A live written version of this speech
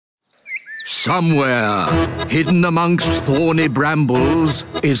Somewhere, hidden amongst thorny brambles,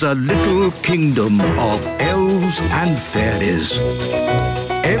 is a little kingdom of elves and fairies.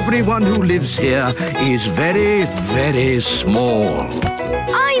 Everyone who lives here is very, very small.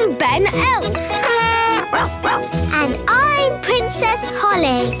 I'm Ben Elf. And I'm Princess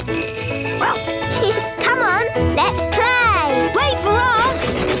Holly. Come on, let's play. Wait for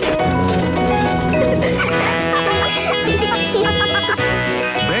us.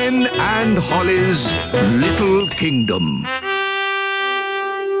 Ben and Holly's Little Kingdom.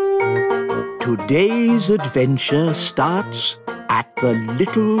 Today's adventure starts at the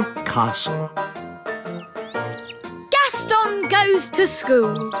little castle. Gaston goes to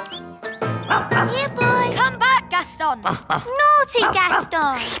school. Here, boy. Come back, Gaston. Naughty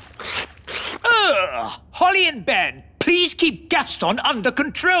Gaston. Holly and Ben, please keep Gaston under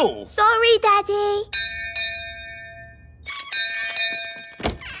control. Sorry, Daddy.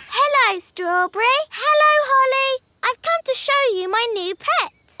 Hello, Strawberry. Hello, Holly. I've come to show you my new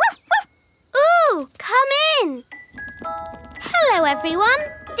pet. Ooh, come in. Hello, everyone.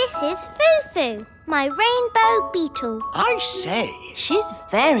 This is Foo-Foo, my rainbow beetle. I say. She's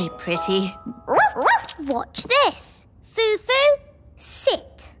very pretty. Watch this. Foo-Foo,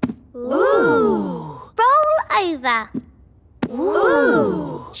 sit. Ooh. Roll over.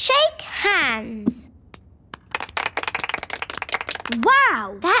 Ooh. Shake hands.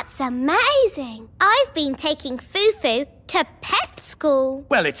 Wow! That's amazing. I've been taking Foo-Foo to pet school.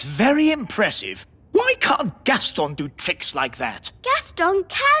 Well, it's very impressive. Why can't Gaston do tricks like that? Gaston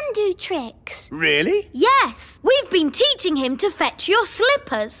can do tricks. Really? Yes, we've been teaching him to fetch your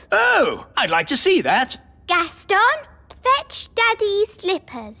slippers. Oh, I'd like to see that. Gaston, fetch Daddy's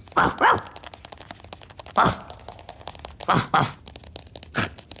slippers.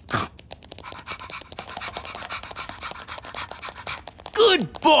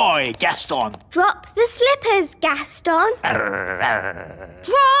 Good boy, Gaston. Drop the slippers, Gaston.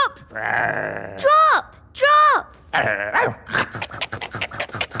 Drop! Drop! Drop!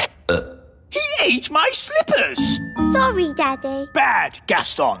 He ate my slippers. Sorry, Daddy. Bad,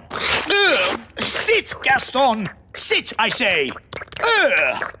 Gaston. Sit, Gaston. Sit, I say.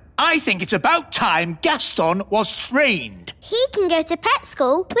 I think it's about time Gaston was trained. He can go to pet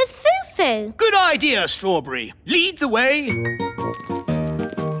school with Foo-Foo. Good idea, Strawberry. Lead the way.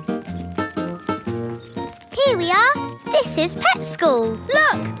 Here we are. This is pet school.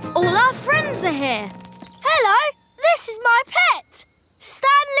 Look, all our friends are here. Hello, this is my pet,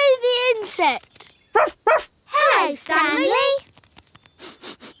 Stanley the insect. Hello, Stanley.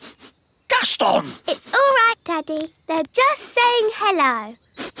 Gaston! It's all right, Daddy. They're just saying hello.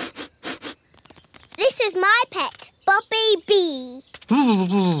 This is my pet, Bobby Bee.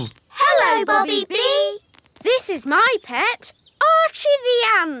 Hello, Bobby Bee. This is my pet, Archie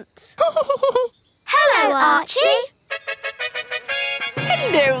the ant. Hello, Archie.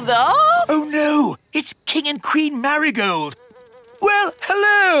 Hello there. Oh, no! It's King and Queen Marigold. Well,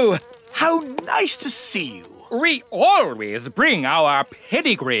 hello! How nice to see you. We always bring our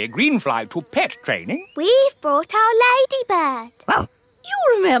pedigree greenfly to pet training. We've brought our ladybird.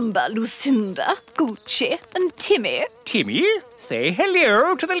 You remember Lucinda, Gucci and Timmy? Timmy, say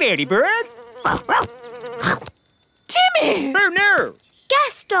hello to the ladybird. Timmy! Oh, no!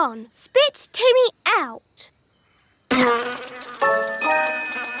 Gaston, spit Timmy out.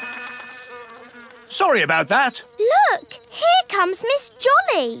 Sorry about that. Look, here comes Miss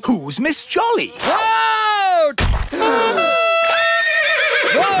Jolly. Who's Miss Jolly? Out!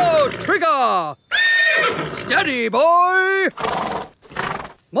 Whoa, Trigger! Steady, boy!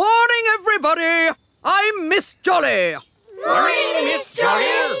 Morning, everybody! I'm Miss Jolly. Morning, Miss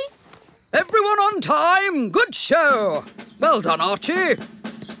Jolly. Everyone on time. Good show. Well done, Archie.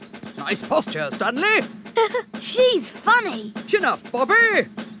 Nice posture, Stanley. She's funny. Chin up, Bobby.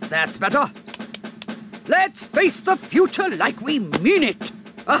 That's better. Let's face the future like we mean it.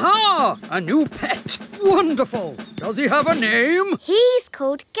 Aha! A new pet. Wonderful. Does he have a name? He's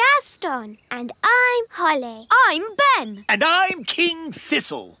called Gaston, and I'm Holly. I'm Ben. And I'm King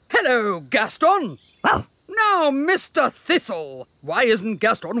Thistle. Hello, Gaston. Now, Mr. Thistle, why isn't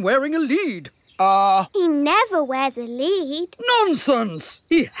Gaston wearing a lead? He never wears a lead. Nonsense!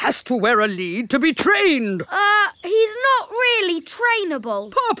 He has to wear a lead to be trained. He's not really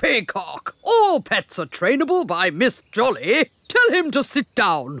trainable. Poppycock! All pets are trainable by Miss Jolly. Tell him to sit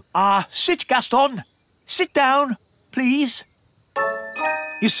down. Sit, Gaston. Sit down, please.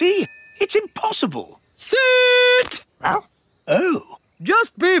 You see, it's impossible. Sit! Oh.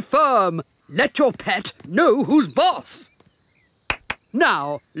 Just be firm. Let your pet know who's boss.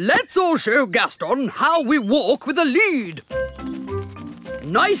 Now, let's all show Gaston how we walk with a lead.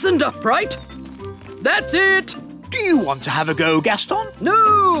 Nice and upright. That's it. Do you want to have a go, Gaston?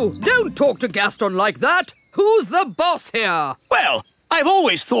 No, don't talk to Gaston like that. Who's the boss here? Well, I've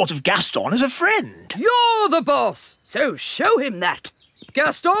always thought of Gaston as a friend. You're the boss, so show him that.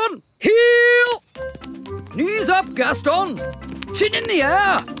 Gaston, heel! Knees up, Gaston. Chin in the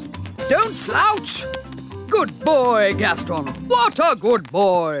air. Don't slouch. Good boy, Gaston. What a good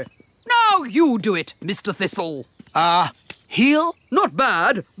boy. Now you do it, Mr. Thistle. Heel? Not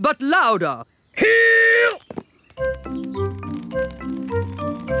bad, but louder. Heel!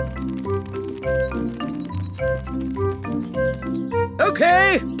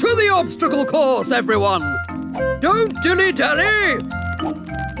 OK, to the obstacle course, everyone. Don't dilly-dally.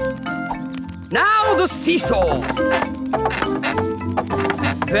 Now the seesaw.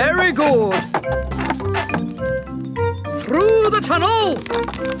 Very good. Through the tunnel.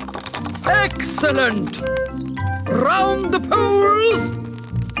 Excellent. Round the poles.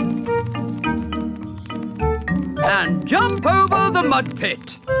 And jump over the mud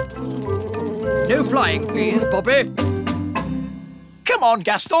pit. No flying, please, Bobby. Come on,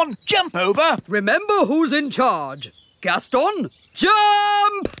 Gaston, jump over. Remember who's in charge. Gaston,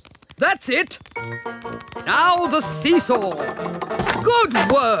 jump! That's it. Now the seesaw. Good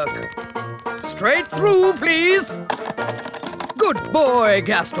work. Straight through, please. Good boy,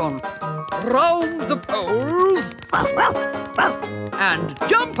 Gaston. Round the poles. And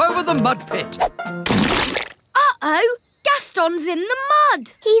jump over the mud pit. Uh-oh, Gaston's in the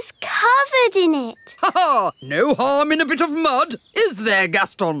mud. He's covered in it. Ha-ha! No harm in a bit of mud, is there,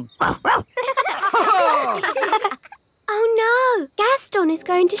 Gaston? Ha-ha! Oh no, Gaston is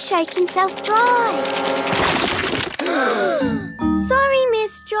going to shake himself dry. Sorry,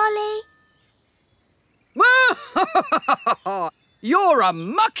 Miss Jolly. You're a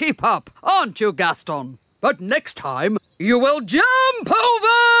mucky pup, aren't you, Gaston? But next time, you will jump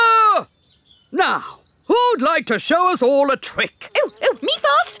over! Now, who'd like to show us all a trick? Oh, me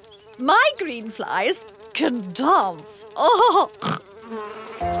first. My green flies can dance. Oh.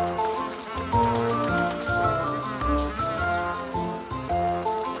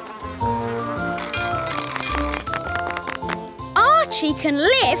 Archie can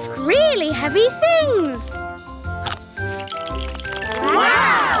lift really heavy things.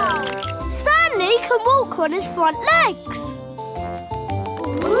 Wow! Stanley can walk on his front legs.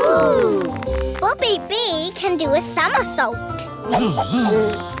 Ooh. Bobby B can do a somersault.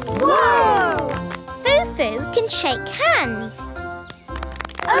 Whoa! Foo-Foo can shake hands.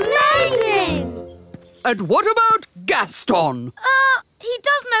 Amazing! And what about Gaston? He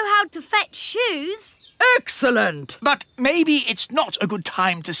does know how to fetch shoes. Excellent! But maybe it's not a good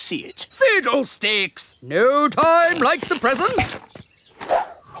time to see it. Fiddlesticks! No time like the present.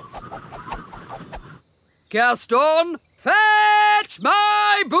 Gaston, fetch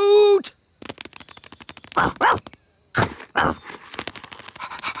my boot!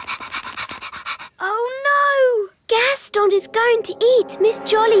 Oh no! Gaston is going to eat Miss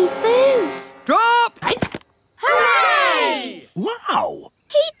Jolly's boots. Drop! Hooray! Wow!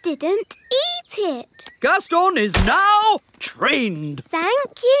 He didn't eat it. Gaston is now trained.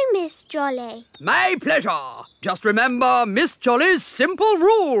 Thank you, Miss Jolly. My pleasure. Just remember Miss Jolly's simple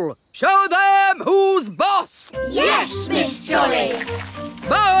rule. Show them who's boss. Yes, Miss Jolly.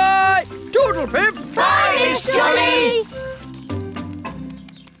 Bye! Toodle pip! Bye, Miss Jolly.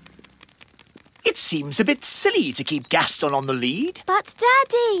 It seems a bit silly to keep Gaston on the lead. But,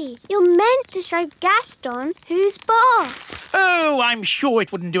 Daddy, you're meant to show Gaston who's boss. Oh, I'm sure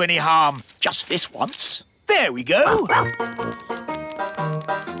it wouldn't do any harm. Just this once. There we go.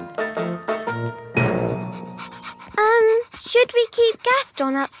 Should we keep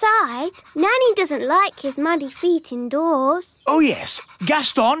Gaston outside? Nanny doesn't like his muddy feet indoors. Oh, yes.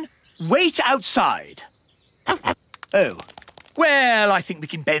 Gaston, wait outside. Oh. Well, I think we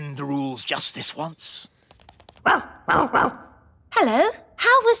can bend the rules just this once. Hello.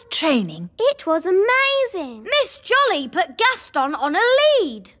 How was training? It was amazing. Miss Jolly put Gaston on a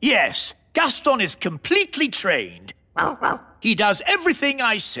lead. Yes, Gaston is completely trained. He does everything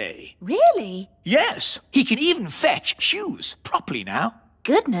I say. Really? Yes, he can even fetch shoes properly now.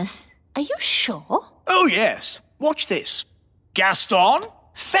 Goodness. Are you sure? Oh, yes. Watch this. Gaston,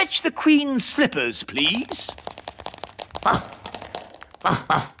 fetch the Queen's slippers, please.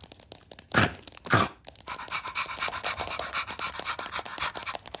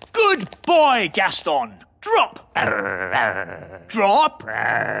 Good boy, Gaston. Drop. Drop.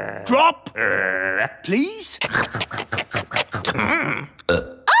 Drop. Please.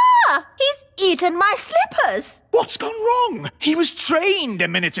 He's eaten my slippers. What's gone wrong? He was trained a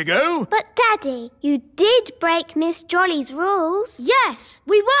minute ago. But, Daddy, you did break Miss Jolly's rules. Yes,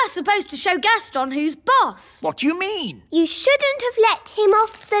 we were supposed to show Gaston who's boss. What do you mean? You shouldn't have let him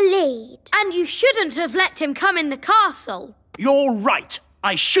off the lead. And you shouldn't have let him come in the castle. You're right.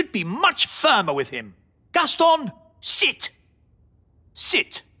 I should be much firmer with him. Gaston, sit.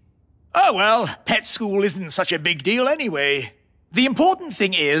 Sit. Oh, well, pet school isn't such a big deal anyway. The important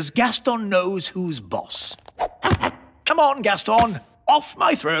thing is Gaston knows who's boss. Come on, Gaston. Off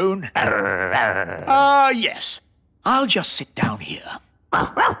my throne. Yes. I'll just sit down here.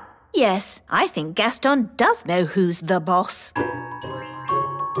 Yes, I think Gaston does know who's the boss.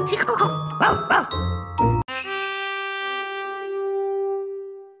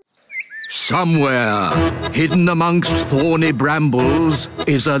 Somewhere, hidden amongst thorny brambles,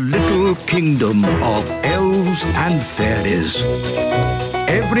 is a little kingdom of elves and fairies.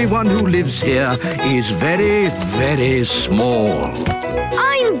 Everyone who lives here is very, very small.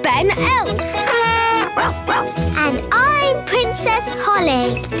 I'm Ben Elf. And I'm Princess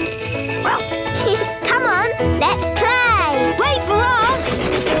Holly. Come on, let's play. Wait for us.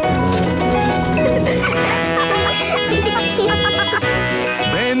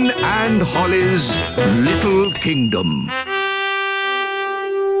 Ben and Holly's Little Kingdom.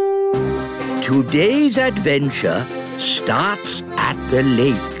 Today's adventure starts at the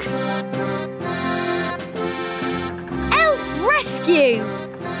lake. Elf rescue.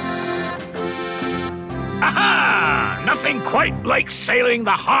 Aha! Nothing quite like sailing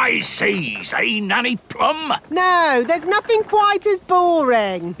the high seas, eh, Nanny Plum? No, there's nothing quite as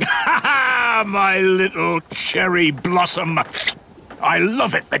boring. Ha ha! My little cherry blossom. I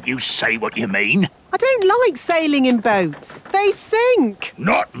love it that you say what you mean. I don't like sailing in boats. They sink.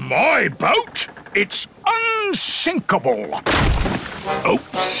 Not my boat. It's unsinkable.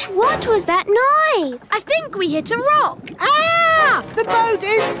 Oops. What was that noise? I think we hit a rock. Ah! The boat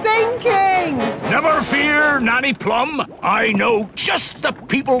is sinking! Never fear, Nanny Plum. I know just the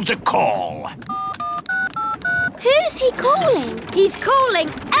people to call. Who's he calling? He's calling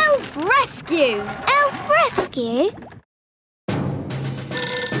Elf Rescue. Elf Rescue?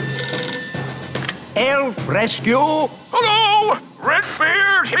 Elf Rescue? Hello,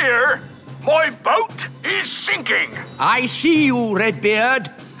 Redbeard here. My boat is sinking. I see you, Redbeard.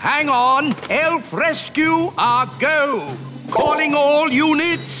 Hang on. Elf Rescue are go. Calling all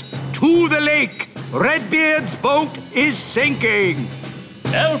units to the lake. Redbeard's boat is sinking.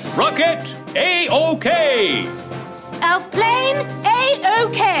 Elf rocket, A-OK. Elf plane,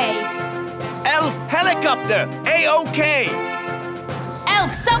 A-OK. Elf helicopter, A-OK.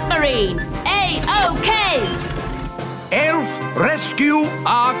 Elf submarine, A-OK. Elf Rescue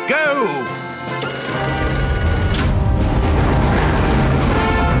are go.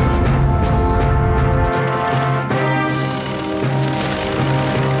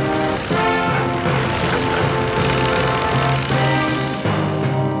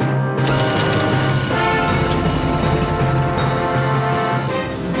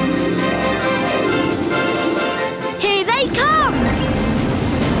 Here they come.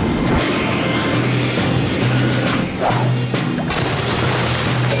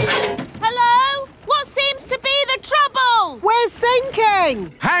 Hello? What seems to be the trouble? We're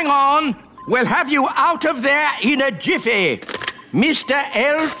sinking! Hang on. We'll have you out of there in a jiffy. Mr.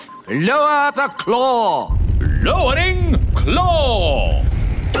 Elf, lower the claw. Lowering claw.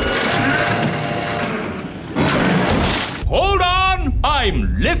 Hold on,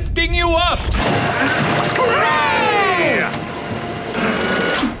 I'm lifting you up.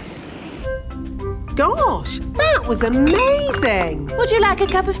 Gosh, that was amazing! Would you like a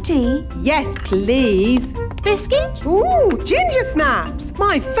cup of tea? Yes, please. Biscuit? Ooh, ginger snaps!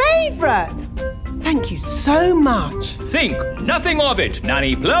 My favourite! Thank you so much. Think nothing of it,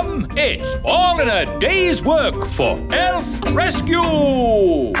 Nanny Plum. It's all in a day's work for Elf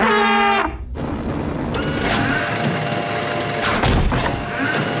Rescue.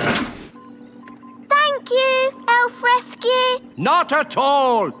 Thank you, Elf Rescue. Not at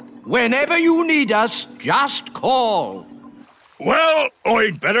all. Whenever you need us, just call. Well,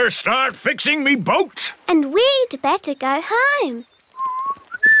 I'd better start fixing me boat. And we'd better go home.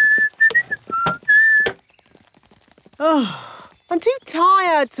 Oh, I'm too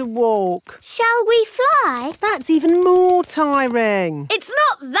tired to walk. Shall we fly? That's even more tiring. It's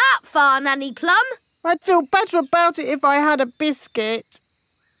not that far, Nanny Plum. I'd feel better about it if I had a biscuit.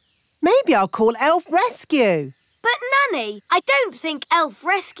 Maybe I'll call Elf Rescue. But, Nanny, I don't think Elf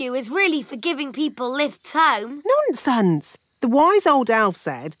Rescue is really for giving people lifts home. Nonsense. The wise old elf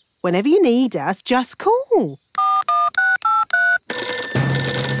said, whenever you need us, just call.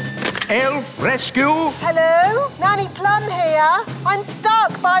 Elf Rescue? Hello? Nanny Plum here. I'm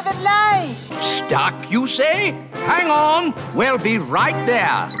stuck by the lake. Stuck, you say? Hang on, we'll be right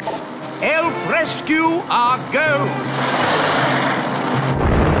there. Elf Rescue, our go!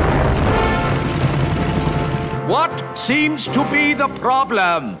 What seems to be the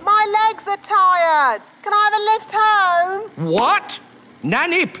problem? My legs are tired. Can I have a lift home? What?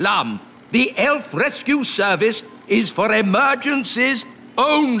 Nanny Plum, the Elf Rescue Service is for emergencies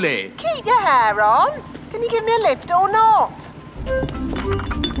only. Keep your hair on. Can you give me a lift or not?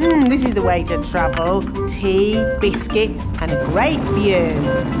 This is the way to travel. Tea, biscuits and a great view.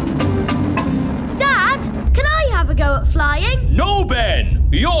 Dad, can I have a go at flying? No, Ben!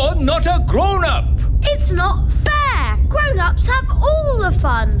 You're not a grown-up! It's not fair. Grown-ups have all the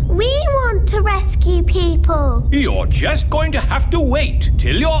fun. We want to rescue people. You're just going to have to wait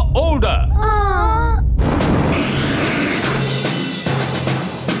till you're older.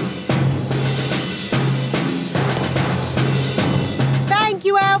 Thank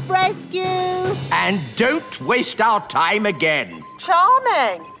you, Elf Rescue. And don't waste our time again.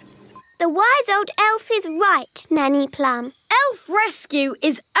 Charming. The wise old elf is right, Nanny Plum. Elf Rescue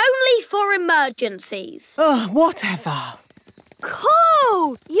is only for emergencies. Oh, whatever.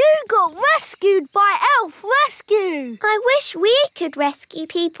 Cool! You got rescued by Elf Rescue. I wish we could rescue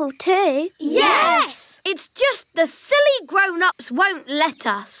people too. Yes! It's just the silly grown-ups won't let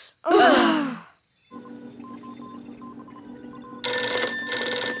us.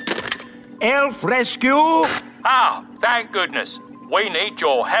 Elf Rescue? Ah, thank goodness. We need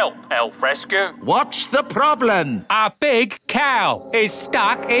your help, Elf Rescue. What's the problem? A big cow is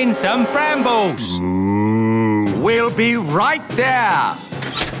stuck in some brambles. We'll be right there.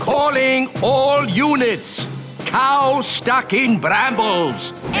 Calling all units. Cow stuck in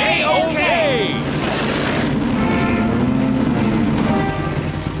brambles. A-OK!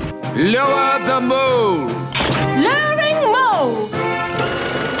 Lower the mole. Lowering mole.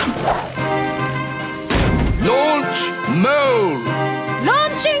 Launch mole.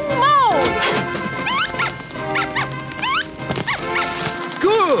 Launching mole.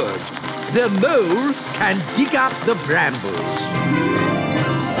 Good. The mole can dig up the brambles.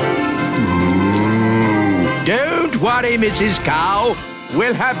 Don't worry, Mrs. Cow.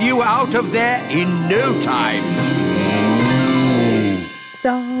 We'll have you out of there in no time.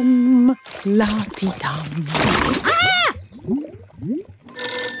 Dum, la-ti-dum.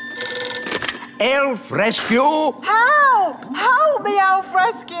 Elf Rescue? Help! Help me, Elf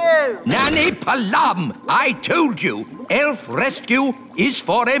Rescue! Nanny Plum, I told you, Elf Rescue is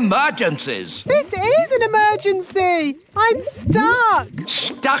for emergencies. This is an emergency. I'm stuck.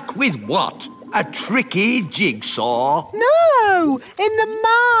 Stuck with what? A tricky jigsaw? No, in the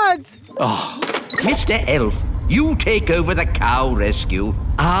mud. Oh, Mr. Elf, you take over the cow rescue.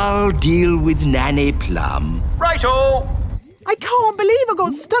 I'll deal with Nanny Plum. Righto! I can't believe I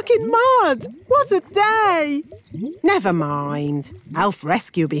got stuck in mud. What a day. Never mind. Elf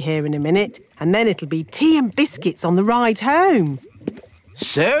Rescue will be here in a minute, and then it'll be tea and biscuits on the ride home.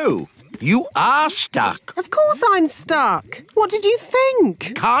 So, you are stuck. Of course I'm stuck. What did you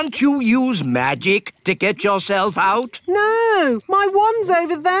think? Can't you use magic to get yourself out? No, my wand's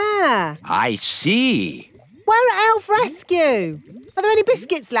over there. I see. Where are Elf Rescue? Are there any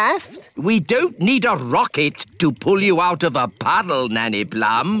biscuits left? We don't need a rocket to pull you out of a puddle, Nanny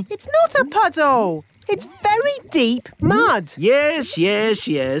Plum. It's not a puddle. It's very deep mud. Yes.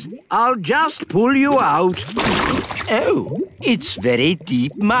 I'll just pull you out. Oh, it's very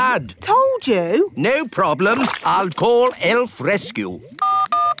deep mud. Told you. No problem. I'll call Elf Rescue.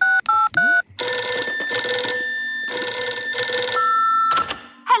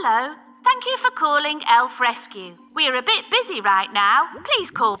 Hello. Thank you for calling Elf Rescue. We're a bit busy right now.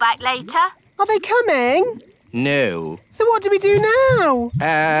 Please call back later. Are they coming? No. So what do we do now?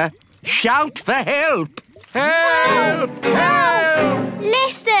 Shout for help. Help! Help!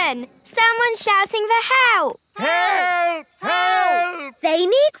 Listen, someone's shouting for help. Help! Help! They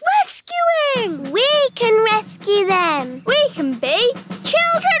need rescuing. We can rescue them. We can be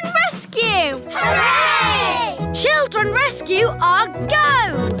Children Rescue. Hooray! Children Rescue are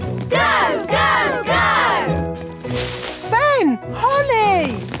go! Go, go, go! Ben,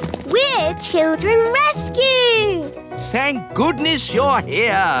 Holly! We're Children Rescue. Thank goodness you're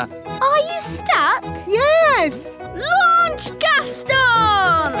here. Are you stuck? Yes! Launch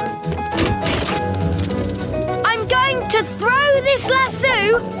Gaston! I'm going to throw this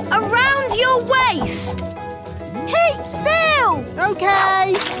lasso around your waist. Keep still! OK.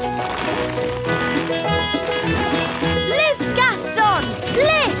 Lift, Gaston!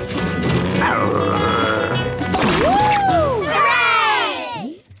 Lift! Hooray!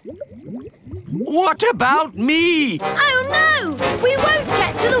 What about me? Oh no! We won't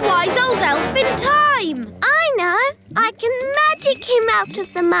get to the wise old elf in time! I know! I can magic him out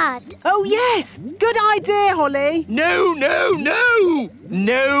of the mud. Oh, yes! Good idea, Holly. No, no, no!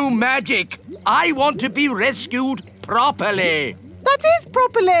 No magic. I want to be rescued properly. That is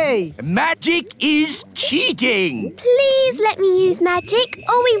properly. Magic is cheating. Please let me use magic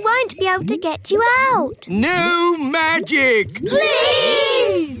or we won't be able to get you out. No magic.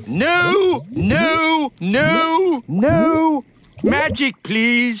 Please! No, no, no, no. Magic,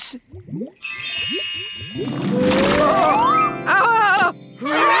 please. Ah!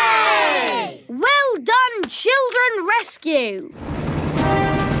 Hooray! Well done, Children Rescue!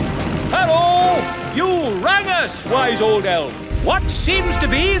 Hello! You rang us, wise old elf. What seems to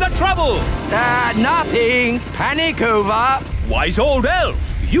be the trouble? Nothing. Panic over. Wise old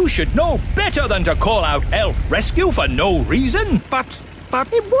elf, you should know better than to call out elf rescue for no reason. But...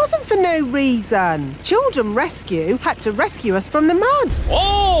 It wasn't for no reason. Children Rescue had to rescue us from the mud.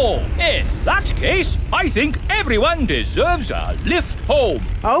 Oh, in that case, I think everyone deserves a lift home.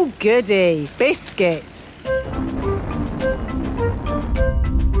 Oh, goody. Biscuits.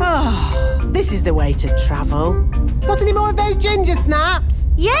 Oh, this is the way to travel. Got any more of those ginger snaps?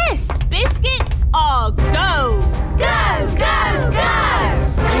 Yes, biscuits are go! Go, go, go!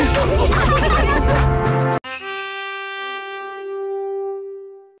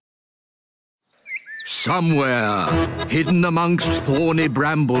 Somewhere, hidden amongst thorny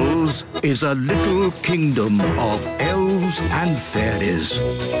brambles, is a little kingdom of elves and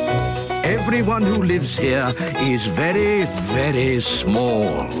fairies. Everyone who lives here is very, very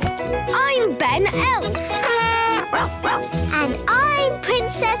small. I'm Ben Elf. And I'm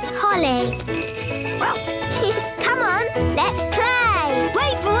Princess Holly. Come on, let's play.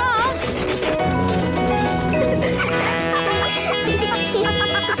 Wait for us.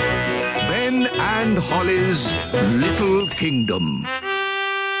 Ben and Holly's Little Kingdom.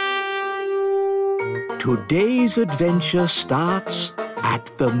 Today's adventure starts at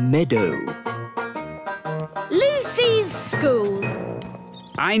the meadow. Lucy's school.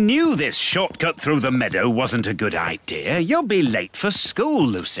 I knew this shortcut through the meadow wasn't a good idea. You'll be late for school,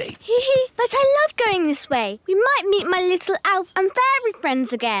 Lucy. But I love going this way. We might meet my little elf and fairy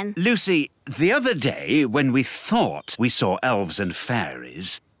friends again. Lucy, the other day, when we thought we saw elves and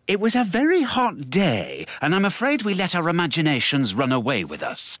fairies, it was a very hot day, and I'm afraid we let our imaginations run away with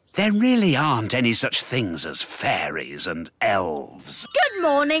us. There really aren't any such things as fairies and elves. Good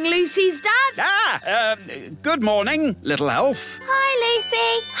morning, Lucy's dad. Good morning, little elf. Hi,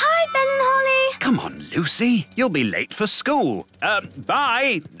 Lucy. Hi, Ben and Holly. Come on, Lucy. You'll be late for school.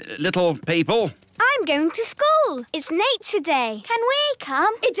 Bye, little people. I'm going to school. It's Nature Day. Can we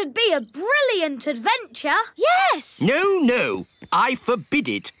come? It'd be a brilliant adventure. Yes. No, no. I forbid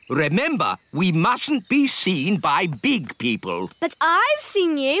it. Remember, we mustn't be seen by big people. But I've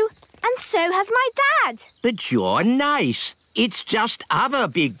seen you, and so has my dad. But you're nice. It's just other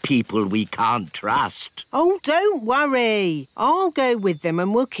big people we can't trust. Oh, don't worry. I'll go with them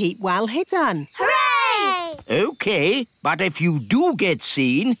and we'll keep well hidden. Hooray! OK, but if you do get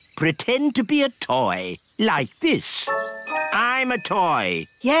seen, pretend to be a toy. Like this. I'm a toy.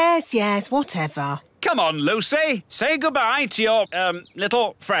 Yes, yes, whatever. Come on, Lucy. Say goodbye to your,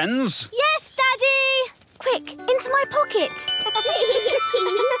 little friends. Yes, Daddy. Quick, into my pocket.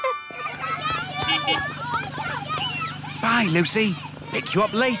 Bye, Lucy. Pick you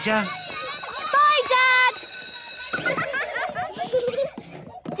up later. Bye, Dad.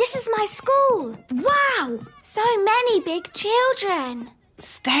 This is my school. Wow, so many big children.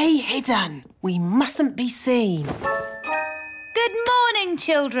 Stay hidden. We mustn't be seen. Good morning,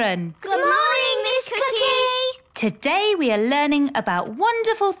 children. Good morning, Miss Cookie. Today we are learning about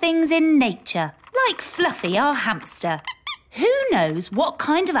wonderful things in nature, like Fluffy, our hamster. Who knows what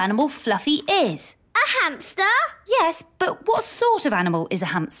kind of animal Fluffy is? A hamster? Yes, but what sort of animal is a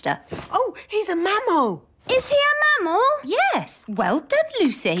hamster? Oh, he's a mammal. Is he a mammal? Yes, well done,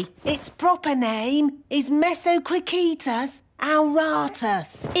 Lucy. Its proper name is Mesocricetus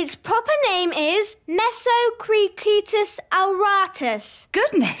auratus. Its proper name is Mesocricetus auratus.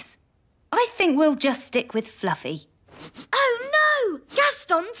 Goodness, I think we'll just stick with Fluffy. Oh, no!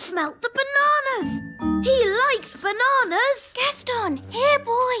 Gaston smelt the bananas. He likes bananas. Gaston, here,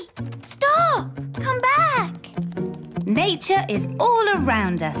 boy. Stop. Come back. Nature is all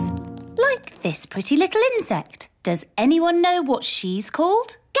around us, like this pretty little insect. Does anyone know what she's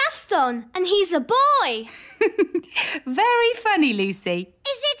called? Gaston, and he's a boy. Very funny, Lucy.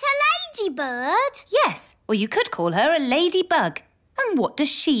 Is it a ladybird? Yes, or you could call her a ladybug. And what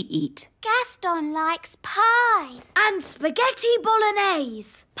does she eat? Gaston likes pies. And spaghetti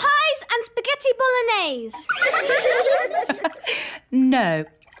bolognese. Pies and spaghetti bolognese. No.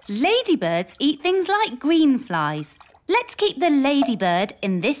 Ladybirds eat things like green flies. Let's keep the ladybird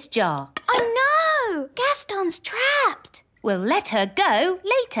in this jar. Oh no! Gaston's trapped. We'll let her go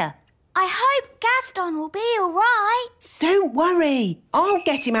later. I hope Gaston will be all right. Don't worry. I'll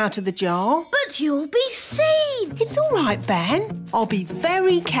get him out of the jar. But you'll be seen. It's all right, Ben. I'll be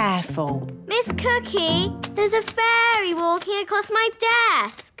very careful. Miss Cookie, there's a fairy walking across my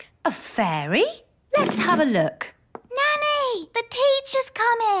desk. A fairy? Let's have a look. Nanny, the teacher's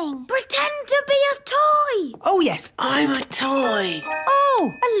coming. Pretend to be a toy. Oh, yes, I'm a toy.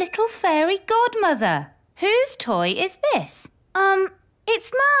 Oh, a little fairy godmother. Whose toy is this?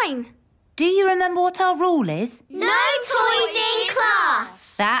 It's mine. Do you remember what our rule is? No toys in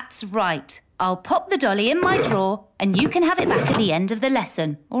class. That's right. I'll pop the dolly in my drawer and you can have it back at the end of the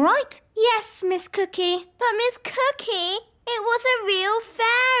lesson, all right? Yes, Miss Cookie. But Miss Cookie, it was a real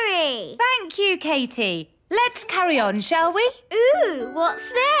fairy. Thank you, Katie. Let's carry on, shall we? Ooh, what's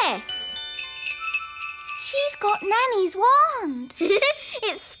this? She's got Nanny's wand.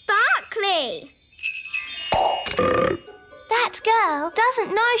 It's sparkly. That girl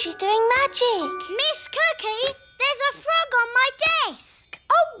doesn't know she's doing magic. Miss Cookie, there's a frog on my desk.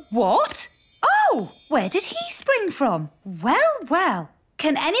 Oh, what? Oh, where did he spring from? Well, well.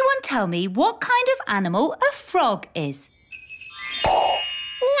 Can anyone tell me what kind of animal a frog is?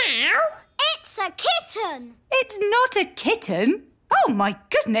 Meow. It's a kitten. It's not a kitten. Oh, my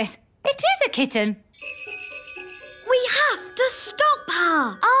goodness. It is a kitten. We have to stop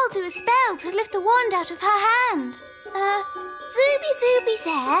her. I'll do a spell to lift the wand out of her hand. Zooby Zooby's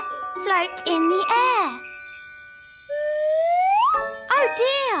hair float in the air. Oh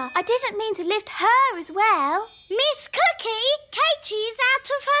dear, I didn't mean to lift her as well. Miss Cookie, Katie's out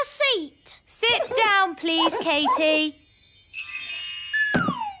of her seat. Sit down, please, Katie.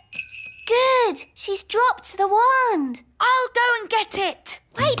 Good, she's dropped the wand. I'll go and get it.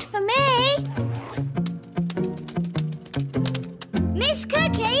 Wait for me. Miss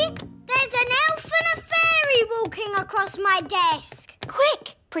Cookie, there's an elf and a fairy walking across my desk.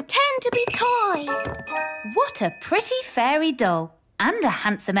 Quick, pretend to be toys. What a pretty fairy doll. And a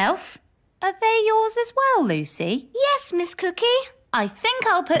handsome elf. Are they yours as well, Lucy? Yes, Miss Cookie. I think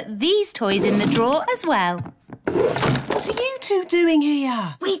I'll put these toys in the drawer as well. What are you two doing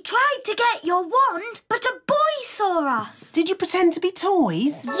here? We tried to get your wand, but a boy saw us. Did you pretend to be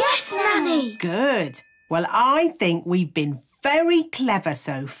toys? Yes, Nanny. Good. Well, I think we've been very clever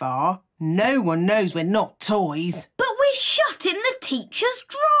so far. No one knows we're not toys. But we're shut in the teacher's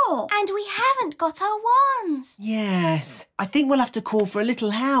drawer. And we haven't got our wands. Yes. I think we'll have to call for a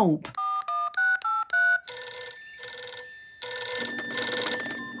little help.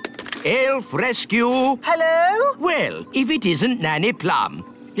 Elf rescue. Hello? Well, if it isn't Nanny Plum,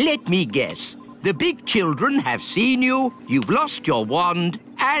 let me guess. The big children have seen you, you've lost your wand,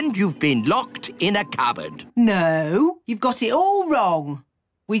 and you've been locked in a cupboard. No, you've got it all wrong.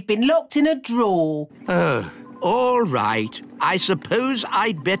 We've been locked in a drawer. Oh, all right. I suppose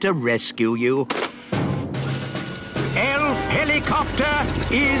I'd better rescue you. Elf helicopter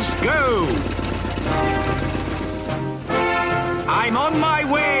is go! I'm on my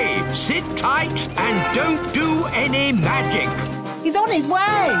way. Sit tight and don't do any magic. He's on his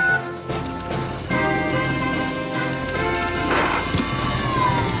way.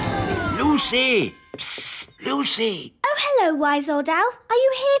 Lucy! Psst, Lucy! Oh, hello, wise old elf. Are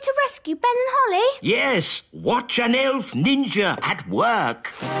you here to rescue Ben and Holly? Yes, watch an elf ninja at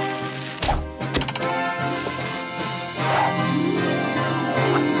work.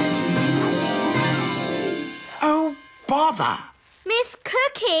 Oh, bother! Miss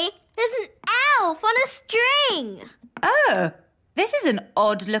Cookie, there's an elf on a string. Oh, this is an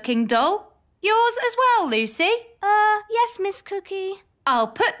odd-looking doll. Yours as well, Lucy? Yes, Miss Cookie. I'll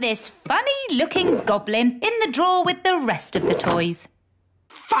put this funny-looking goblin in the drawer with the rest of the toys.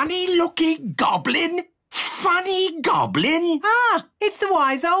 Funny-looking goblin? Funny goblin? Ah, it's the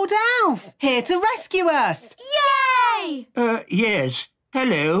wise old elf, here to rescue us. Yay! Yes.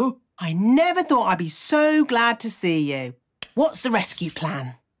 Hello. I never thought I'd be so glad to see you. What's the rescue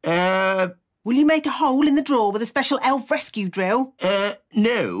plan? Will you make a hole in the drawer with a special elf rescue drill?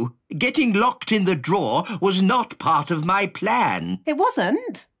 No. Getting locked in the drawer was not part of my plan. It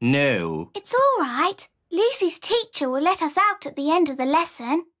wasn't? No. It's all right. Lucy's teacher will let us out at the end of the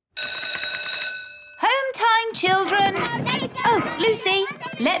lesson. Home time, children. Oh, Lucy,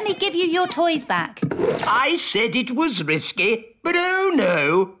 let me give you your toys back. I said it was risky. But oh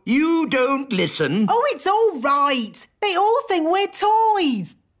no, you don't listen. Oh, it's all right. They all think we're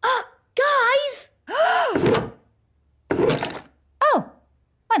toys. Guys! Oh,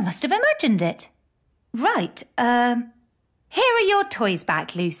 I must have imagined it. Right, here are your toys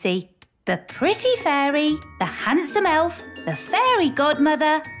back, Lucy. The pretty fairy, the handsome elf, the fairy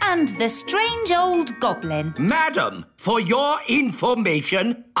godmother and the strange old goblin. Madam, for your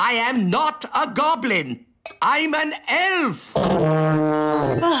information, I am not a goblin. I'm an elf.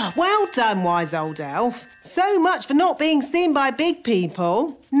 Well done, wise old elf. So much for not being seen by big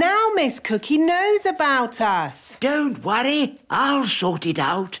people. Now Miss Cookie knows about us. Don't worry, I'll sort it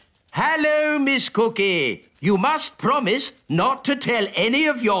out. Hello, Miss Cookie. You must promise not to tell any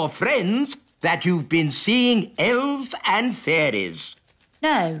of your friends that you've been seeing elves and fairies.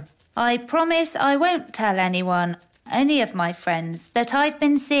 No, I promise I won't tell anyone, any of my friends, that I've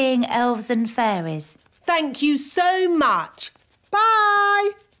been seeing elves and fairies. Thank you so much.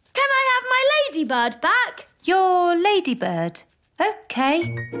 Bye. Can I have my ladybird back? Your ladybird? OK.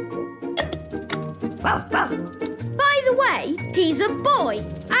 By the way, he's a boy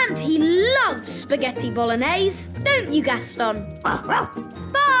and he loves spaghetti bolognese, don't you, Gaston?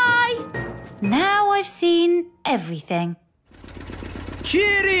 Bye! Now I've seen everything.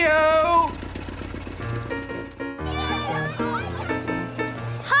 Cheerio!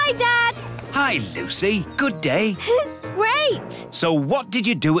 Hi, Dad. Hi, Lucy. Good day. Great. So what did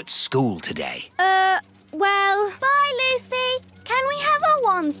you do at school today? Well... Bye, Lucy. Can we have our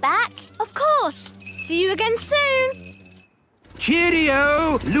wands back? Of course. See you again soon.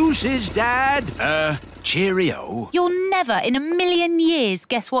 Cheerio, Lucy's dad. Cheerio. You'll never in a million years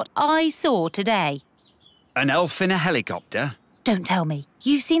guess what I saw today. An elf in a helicopter? Don't tell me.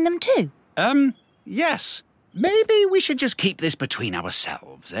 You've seen them too? Yes. Maybe we should just keep this between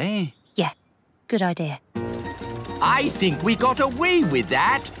ourselves, eh? Yeah, good idea. I think we got away with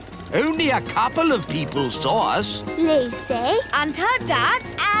that. Only a couple of people saw us. Lucy. And her dad.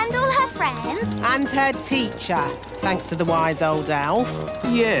 And all her friends. And her teacher, thanks to the wise old elf.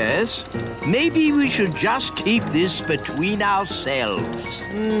 Yes. Maybe we should just keep this between ourselves.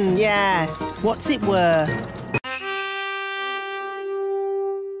 Yes. What's it worth?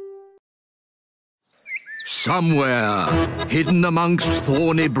 Somewhere, hidden amongst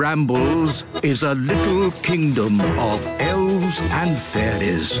thorny brambles, is a little kingdom of elves and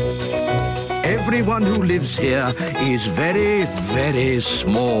fairies. Everyone who lives here is very, very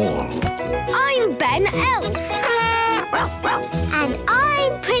small. I'm Ben Elf. And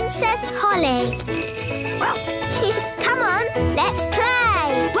I'm Princess Holly. Come on, let's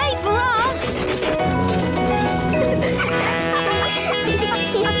play. Wait for us.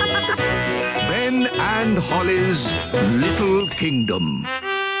 Ben and Holly's Little Kingdom.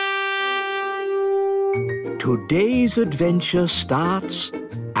 Today's adventure starts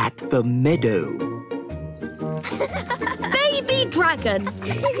at the meadow. Baby dragon.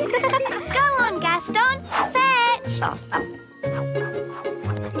 Go on, Gaston. Fetch.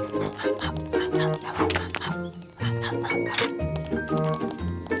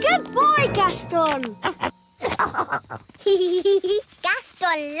 Good boy, Gaston.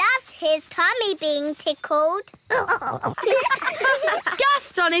 Gaston loves his tummy being tickled.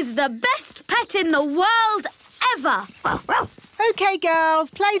 Gaston is the best pet in the world ever. OK, girls,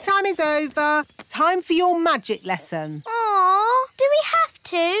 playtime is over. Time for your magic lesson. Aww, do we have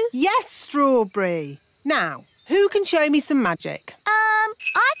to? Yes, Strawberry. Now, who can show me some magic?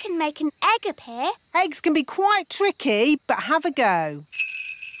 I can make an egg appear. Eggs can be quite tricky, but have a go.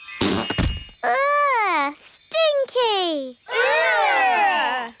 Ugh, stinky.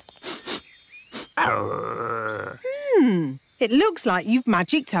 It looks like you've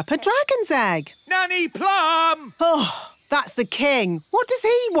magicked up a dragon's egg. Nanny Plum! Oh, that's the king. What does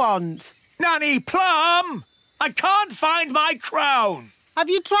he want? Nanny Plum! I can't find my crown. Have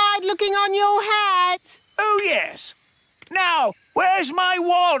you tried looking on your head? Oh, yes. Now, where's my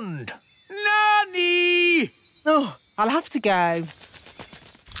wand? Nanny! Oh, I'll have to go.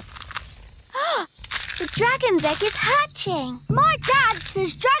 The dragon's egg is hatching. My dad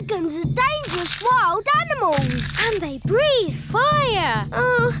says dragons are dangerous wild animals. And they breathe fire.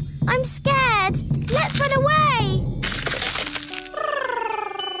 Oh, I'm scared. Let's run away.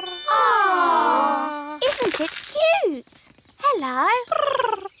 Aww. Isn't it cute? Hello.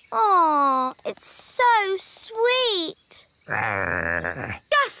 Aww, it's so sweet.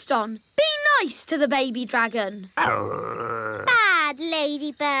 Gaston, be nice to the baby dragon. Bad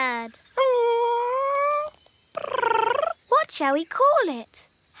ladybird. What shall we call it?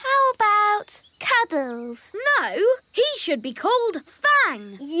 How about Cuddles? No, he should be called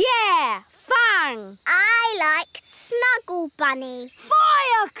Fang. Yeah, Fang. I like Snuggle Bunny.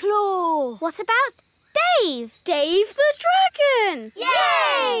 Fireclaw. What about Dave? Dave the Dragon.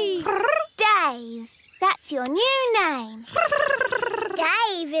 Yay! Dave, that's your new name.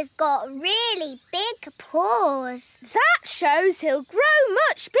 Dave has got really big paws. That shows he'll grow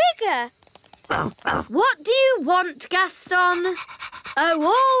much bigger. What do you want, Gaston? Oh,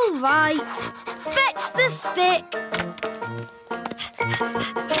 all right. Fetch the stick.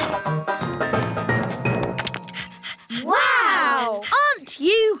 Wow! Aren't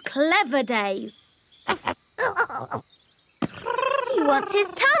you clever, Dave? He wants his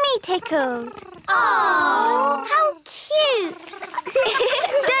tummy tickled. Oh, how cute.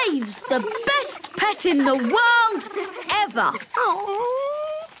 Dave's the best pet in the world ever.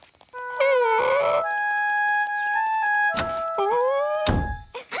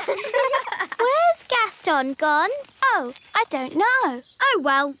 Where's Gaston gone? Oh, I don't know. Oh,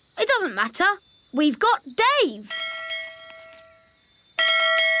 well, it doesn't matter. We've got Dave.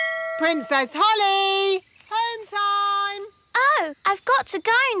 Princess Holly! Home time! Oh, I've got to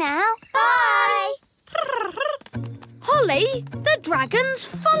go now. Bye. Holly, the dragon's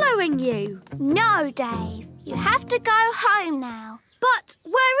following you. No, Dave. You have to go home now. But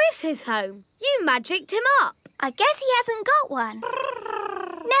where is his home? You magicked him up. I guess he hasn't got one.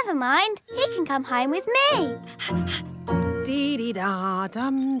 Never mind. He can come home with me.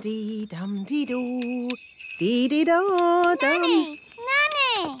 Dee-dee-da-dum-dee-dum-dee-doo. Dee-dee-da-dum. Nanny!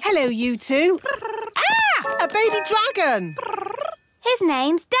 Hello, you two. Ah! A baby dragon! His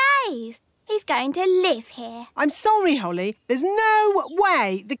name's Dave. He's going to live here. I'm sorry, Holly. There's no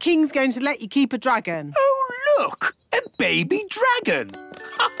way the King's going to let you keep a dragon. Oh, look! A baby dragon!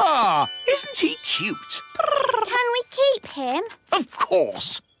 Ha-ha! Isn't he cute? Can we keep him? Of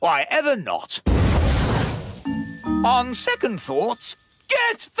course! Why ever not? On second thoughts,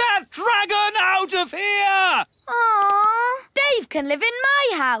 get that dragon out of here! Aww. Dave can live in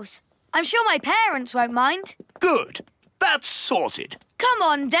my house. I'm sure my parents won't mind. Good. That's sorted. Come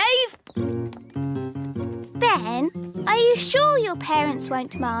on, Dave. Ben, are you sure your parents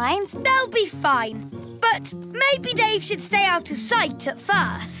won't mind? They'll be fine. But maybe Dave should stay out of sight at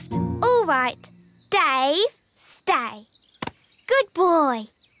first. All right. Dave, stay. Good boy.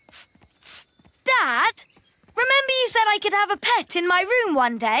 Dad, remember you said I could have a pet in my room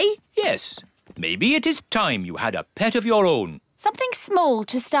one day? Yes. Maybe it is time you had a pet of your own. Something small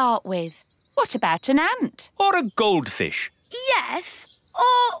to start with. What about an ant? Or a goldfish. Yes.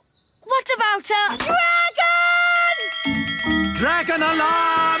 Or what about a dragon? Dragon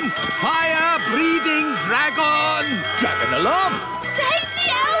alarm! Fire-breathing dragon! Dragon alarm! Save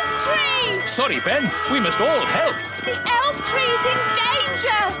the elf tree! Sorry, Ben. We must all help. The elf tree's in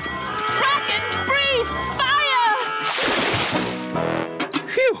danger! Dragons breathe fire!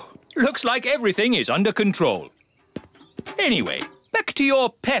 Phew! Looks like everything is under control. Anyway, back to your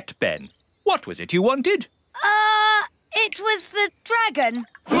pet, Ben. What was it you wanted? It was the dragon.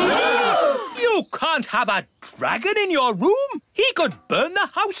 You can't have a dragon in your room. He could burn the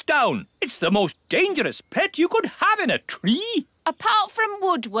house down. It's the most dangerous pet you could have in a tree. Apart from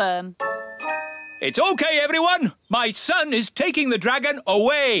Woodworm. It's okay, everyone. My son is taking the dragon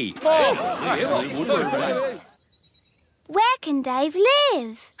away. Where can Dave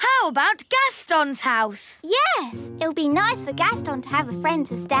live? How about Gaston's house? Yes, it'll be nice for Gaston to have a friend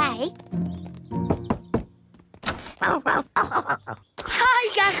to stay. Hi,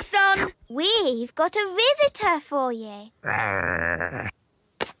 Gaston. We've got a visitor for you.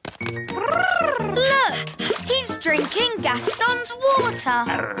 Look, he's drinking Gaston's water.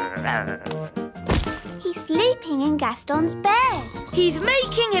 He's sleeping in Gaston's bed. He's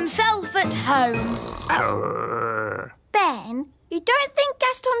making himself at home. Ben, you don't think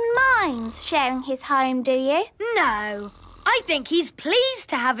Gaston minds sharing his home, do you? No, I think he's pleased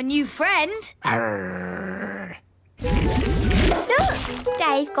to have a new friend. Look,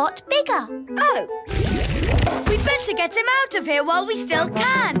 Dave got bigger. Oh. We'd better get him out of here while we still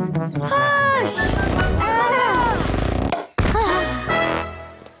can. Hush!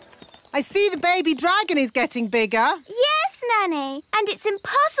 I see the baby dragon is getting bigger. Yes, Nanny. And it's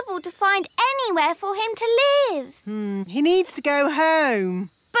impossible to find anywhere for him to live. He needs to go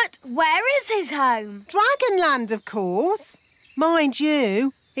home. But where is his home? Dragonland, of course. Mind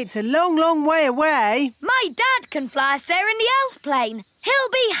you, it's a long, long way away. My dad can fly us there in the elf plane. He'll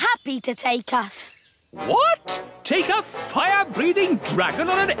be happy to take us. What? Take a fire-breathing dragon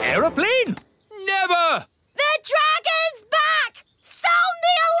on an aeroplane? Never! The dragon's back! Sound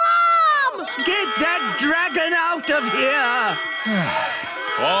the alarm! Get that dragon out of here!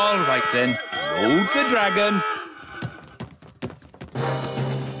 right then. Load the dragon.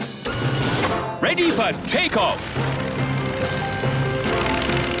 Ready for takeoff.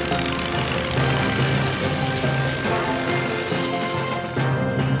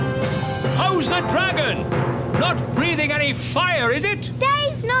 How's the dragon? Not breathing any fire, is it?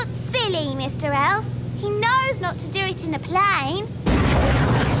 Dave's not silly, Mr. Elf. He knows not to do it in a plane.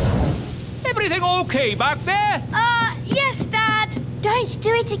 Everything okay back there? Yes, Dad. Don't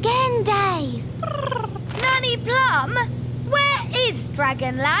do it again, Dave. Nanny Plum, where is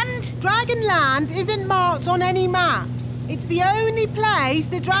Dragonland? Dragonland isn't marked on any maps. It's the only place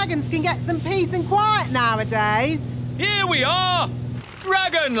the dragons can get some peace and quiet nowadays. Here we are!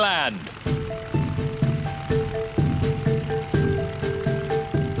 Dragonland!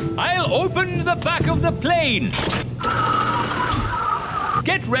 I'll open the back of the plane.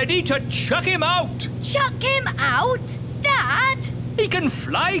 Get ready to chuck him out. Chuck him out? Dad? He can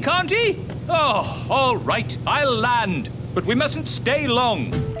fly, can't he? Oh, all right, I'll land. But we mustn't stay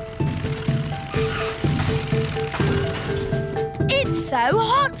long. It's so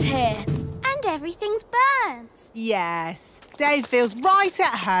hot here. And everything's burnt. Yes, Dave feels right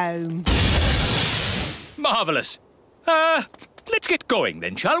at home. Marvellous. Let's get going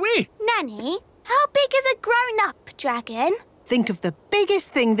then, shall we? Nanny, how big is a grown-up dragon? Think of the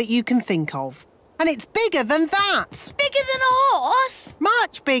biggest thing that you can think of. And it's bigger than that. Bigger than a horse?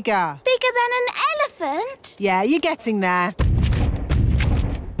 Much bigger. Bigger than an elephant? Yeah, you're getting there.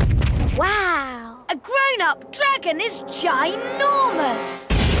 Wow. A grown-up dragon is ginormous.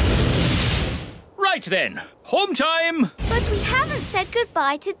 Right then, home time. But we haven't said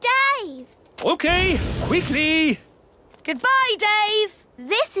goodbye to Dave. OK, quickly. Goodbye, Dave.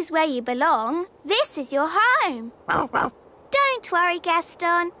 This is where you belong. This is your home. Don't worry,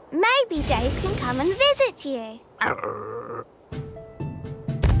 Gaston. Maybe Dave can come and visit you.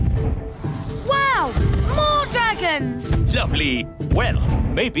 Wow! More dragons! Lovely. Well,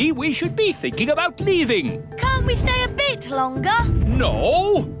 maybe we should be thinking about leaving. Can't we stay a bit longer?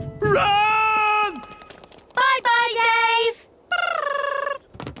 No! Run! Bye-bye, Dave!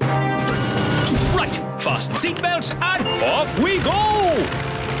 Right, fasten seatbelts and off we go!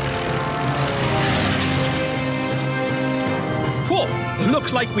 Whoa,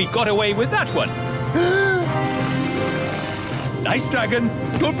 looks like we got away with that one. Nice dragon.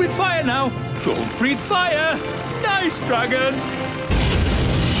 Don't breathe fire now. Don't breathe fire. Nice dragon.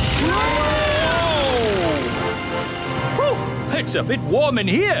 Whoa! It's a bit warm in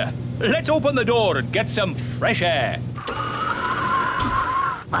here. Let's open the door and get some fresh air.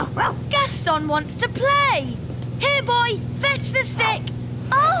 Gaston wants to play. Here, boy, fetch the stick.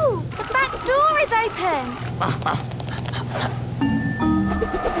 Oh, the back door is open.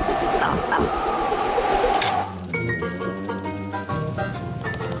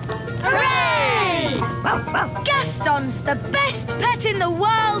 Hooray! Gaston's the best pet in the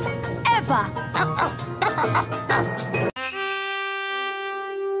world ever.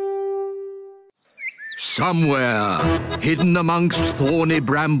 Somewhere, hidden amongst thorny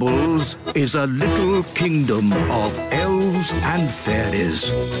brambles, is a little kingdom of elves and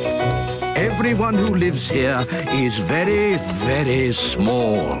fairies. Everyone who lives here is very, very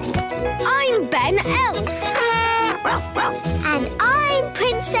small. I'm Ben Elf. And I'm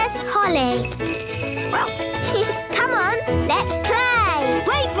Princess Holly. Come on, let's play.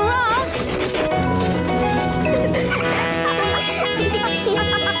 Wait for us.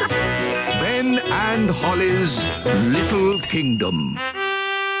 Ben and Holly's Little Kingdom.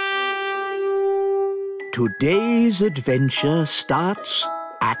 Today's adventure starts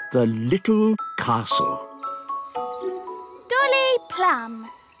at the little castle. Dolly Plum.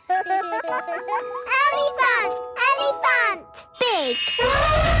 Elephant! Elephant! Big!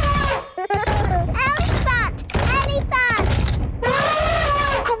 Elephant! Elephant!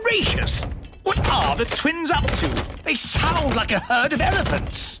 Gracious! What are the twins up to? They sound like a herd of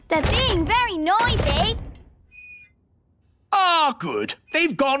elephants. They're being very noisy. Ah, good.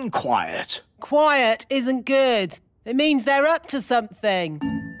 They've gone quiet. Quiet isn't good. It means they're up to something.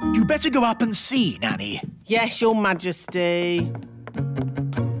 You better go up and see, Nanny. Yes, Your Majesty.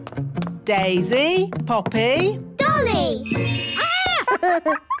 Daisy, Poppy. Dolly! Ah!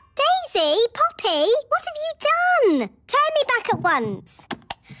 Daisy, Poppy, what have you done? Turn me back at once.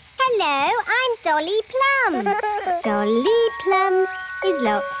 Hello, I'm Dolly Plum. Dolly Plum is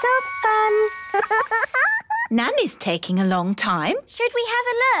lots of fun. Nanny's taking a long time. Should we have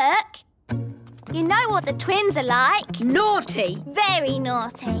a look? You know what the twins are like. Naughty. Very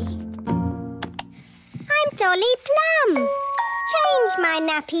naughty. I'm Dolly Plum. Change my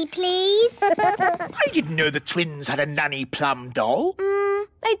nappy, please. I didn't know the twins had a Nanny Plum doll.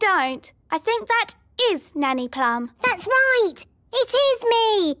 They I don't. I think that is Nanny Plum. That's right. It is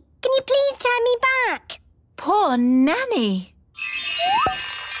me. Can you please turn me back? Poor Nanny.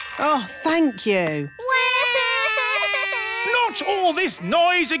 Oh, thank you. Not all this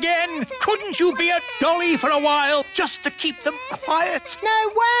noise again! Couldn't you be a dolly for a while, just to keep them quiet? No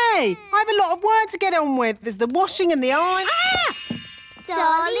way! I have a lot of work to get on with. There's the washing and the iron.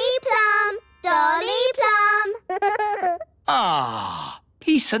 Dolly Plum, Dolly Plum. Ah,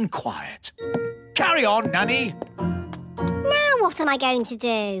 peace and quiet. Carry on, Nanny. Now what am I going to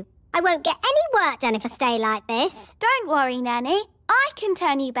do? I won't get any work done if I stay like this. Don't worry, Nanny. I can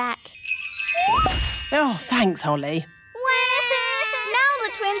turn you back. Oh, thanks, Holly. Now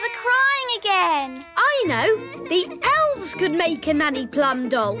the twins are crying again. I know. The elves could make a Nanny Plum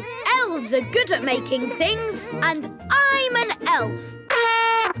doll. Elves are good at making things, and I'm an elf.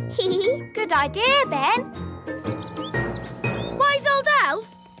 Good idea, Ben. Wise old elf,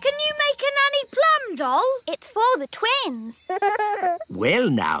 can you make a Nanny Plum doll? It's for the twins. Well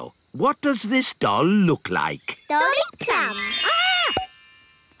now, what does this doll look like? Dolly Plum.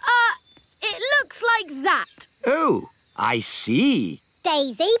 It looks like that. Oh, I see.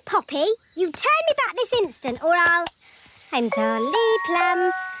 Daisy, Poppy, you turn me back this instant or I'm Dolly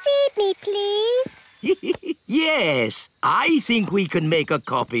Plum. Feed me, please. Yes, I think we can make a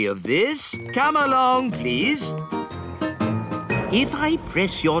copy of this. Come along, please. If I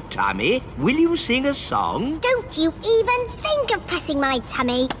press your tummy, will you sing a song? Don't you even think of pressing my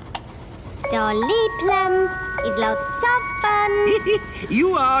tummy. Dolly Plum is lots of fun.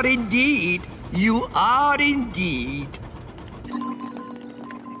 You are indeed. You are indeed.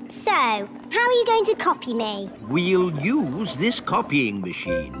 So, how are you going to copy me? We'll use this copying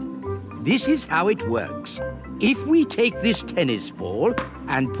machine. This is how it works. If we take this tennis ball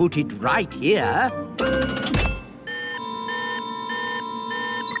and put it right here...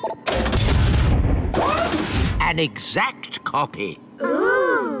 An exact copy.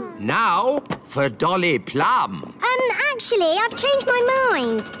 Ooh. Now for Dolly Plum. Actually, I've changed my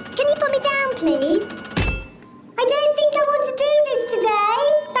mind. Can you put me down, please? I don't think I want to do this today.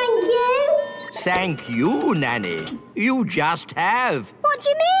 Thank you. Thank you, Nanny. You just have. What do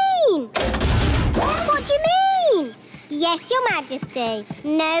you mean? What do you mean? Yes, Your Majesty.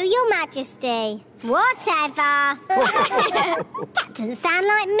 No, Your Majesty. Whatever. That doesn't sound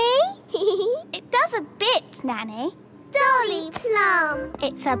like me. It does a bit, Nanny. Dolly Plum.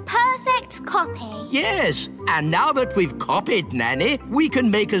 It's a perfect copy. Yes, and now that we've copied Nanny, we can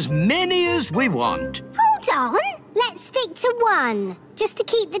make as many as we want. Hold on. Let's stick to one, just to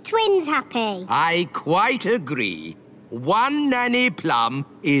keep the twins happy. I quite agree. One Nanny Plum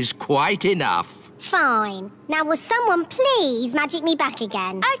is quite enough. Fine. Now will someone please magic me back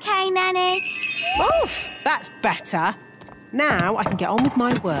again? OK, Nanny. Oof, that's better. Now I can get on with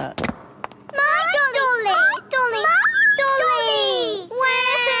my work. My Dolly! My Dolly! My Dolly!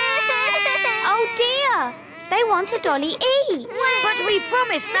 Oh, dear. They want a dolly each. But we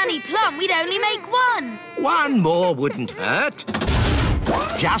promised Nanny Plum we'd only make one. One more wouldn't hurt.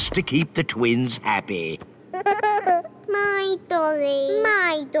 Just to keep the twins happy. My Dolly.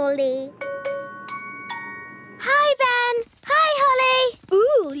 My Dolly. Hi, Ben. Hi, Holly.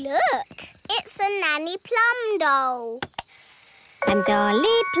 Ooh, look. It's a Nanny Plum doll. I'm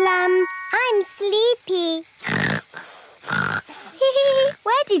Dolly Plum. I'm sleepy.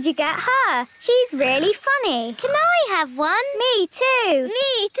 Where did you get her? She's really funny. Can I have one? Me too.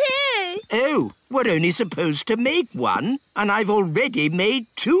 Me too. Oh, we're only supposed to make one, and I've already made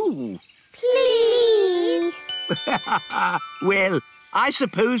two. Please. Well, I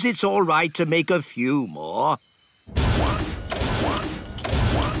suppose it's all right to make a few more.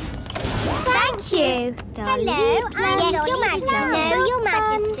 Thank you. Hello, I'm yes, Your Majesty. No, Your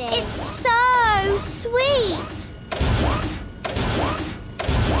Majesty. It's so sweet.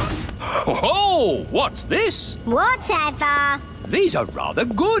 Oh, what's this? Whatever. These are rather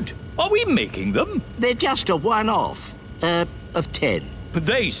good. Are we making them? They're just a one-off. Of 10.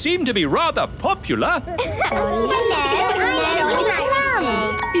 They seem to be rather popular. Hello, I'm Your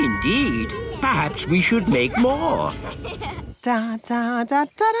Majesty. Indeed. Perhaps we should make more. Da da da da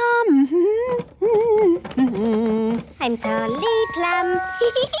da. I'm Dolly Plum.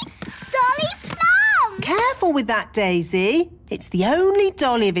 Dolly Plum! Careful with that, Daisy. It's the only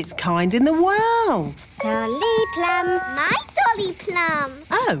dolly of its kind in the world. Dolly Plum. My Dolly Plum.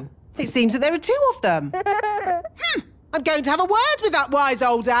 Oh, it seems that there are two of them. I'm going to have a word with that wise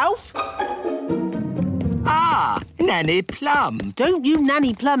old elf. Ah, Nanny Plum. Don't you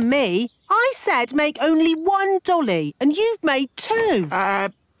Nanny Plum me. I said make only one dolly, and you've made two.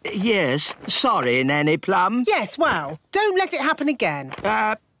 Yes, sorry, Nanny Plum. Yes, well, don't let it happen again.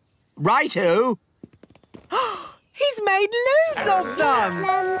 Righto. He's made loads of them.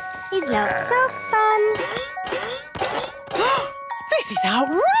 He's lots of fun. This is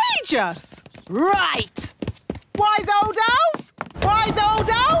outrageous. Right. Wise old elf? Wise old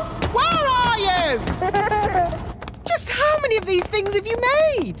elf? Where are you? Just how many of these things have you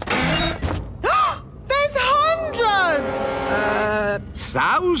made? There's hundreds!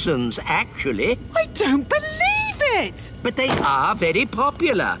 Thousands, actually. I don't believe it! But they are very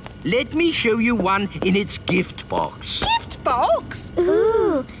popular. Let me show you one in its gift box. Gift box?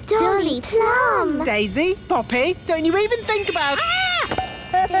 Ooh, Dolly Plum. Daisy, Poppy, don't you even think about it.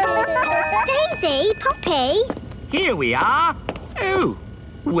 Daisy, Poppy. Here we are. Oh,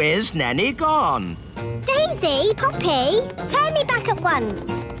 where's Nanny gone? Daisy, Poppy, turn me back at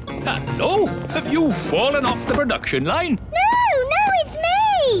once. Hello? Have you fallen off the production line? No, it's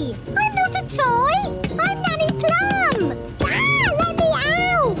me. I'm not a toy. I'm Nanny Plum. Let me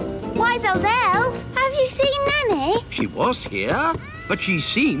out. Wise old elf, have you seen Nanny? She was here, but she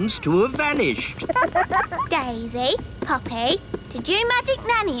seems to have vanished. Daisy, Poppy, did you magic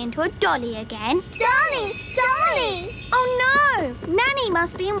Nanny into a dolly again? Dolly! Oh no! Nanny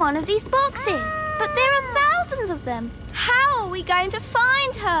must be in one of these boxes. But there are thousands of them. How are we going to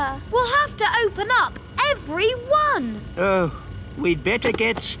find her? We'll have to open up every one. Oh, we'd better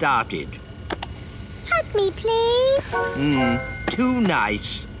get started. Hug me, please. Too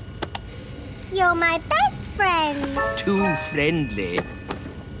nice. You're my best friend. Too friendly.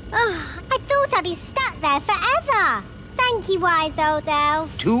 Oh, I thought I'd be stuck there forever. Thank you, wise old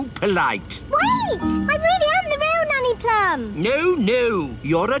elf. Too polite. Wait! I really am the real Nanny Plum. No,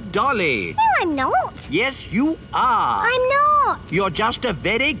 you're a dolly. No, I'm not. Yes, you are. I'm not. You're just a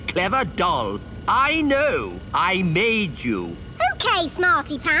very clever doll. I know. I made you. OK,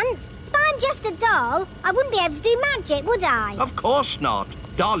 Smarty Pants. If I'm just a doll, I wouldn't be able to do magic, would I? Of course not.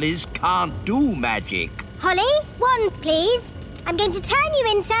 Dollies can't do magic. Holly, wand, please. I'm going to turn you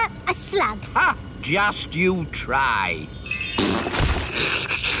into a slug. Ha! Just you try.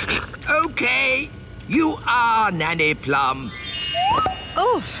 OK, you are Nanny Plum.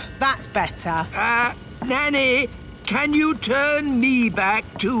 Oof, that's better. Nanny, can you turn me back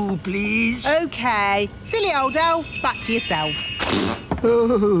too, please? OK. Silly old elf, back to yourself.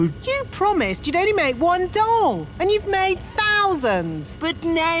 Oh, You promised you'd only make one doll, and you've made thousands. but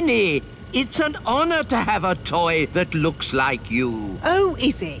Nanny, it's an honour to have a toy that looks like you. Oh,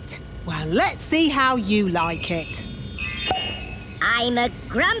 is it? Well, let's see how you like it. I'm a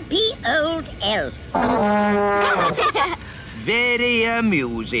grumpy old elf. Very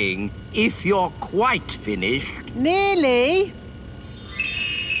amusing, if you're quite finished. Nearly.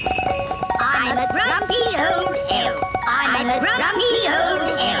 I'm a grumpy old elf. I'm a grumpy old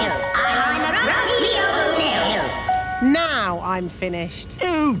elf. I'm a grumpy old elf. Now I'm finished.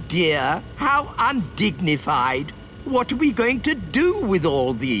 Oh dear, how undignified. What are we going to do with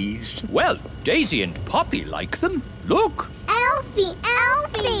all these? Well, Daisy and Poppy like them. Look. Elfie!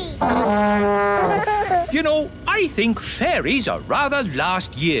 You know, I think fairies are rather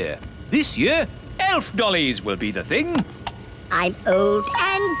last year. This year, elf dollies will be the thing. I'm old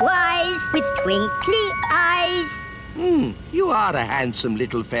and wise with twinkly eyes. You are a handsome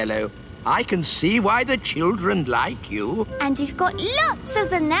little fellow. I can see why the children like you. And you've got lots of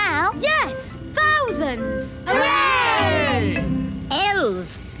them now. Yes, thousands. Hooray!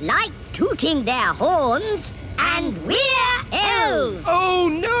 Elves like tooting their horns, and we're elves. Oh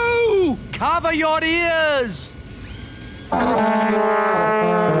no! Cover your ears!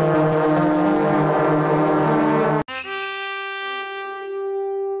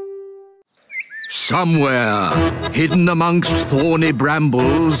 Somewhere, hidden amongst thorny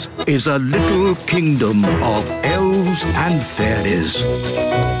brambles, is a little kingdom of elves and fairies.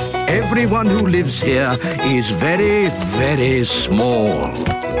 Everyone who lives here is very, very small.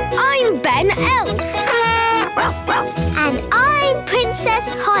 I'm Ben Elf. And I'm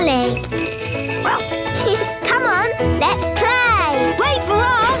Princess Holly. Come on, let's play. Wait for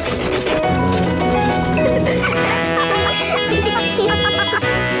us.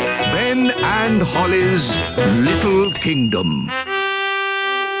 Ben and Holly's Little Kingdom.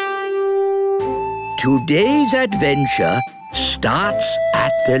 Today's adventure starts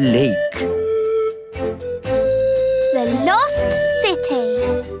at the lake. The Lost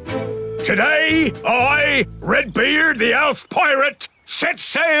City. Today, I, Redbeard the Elf Pirate, set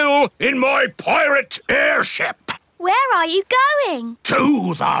sail in my pirate airship Where are you going?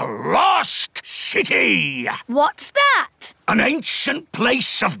 to the Lost City, What's that? an ancient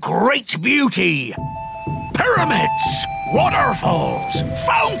place of great beauty. Pyramids, waterfalls,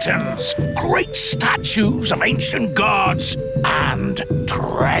 fountains, great statues of ancient gods, and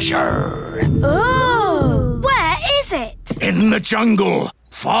treasure. Oh! Where is it? In the jungle,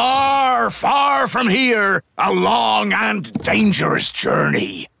 far, far from here. A long and dangerous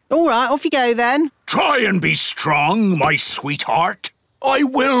journey. All right, off you go then. Try and be strong, my sweetheart. I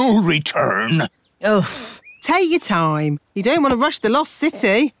will return. Ugh. Take your time. You don't want to rush the lost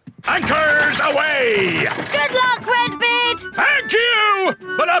city. Anchors away! Good luck, Redbeard! Thank you!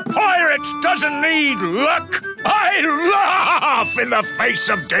 But a pirate doesn't need luck. I laugh in the face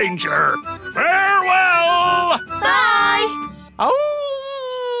of danger. Farewell! Bye!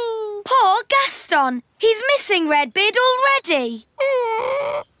 Oh! Poor Gaston. He's missing Redbeard already.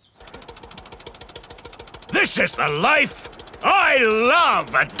 This is the life. I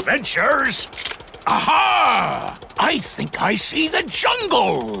love adventures. Aha! I think I see the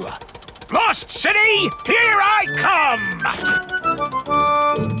jungle. Lost City, here I come!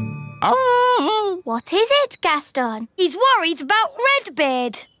 Oh! What is it, Gaston? He's worried about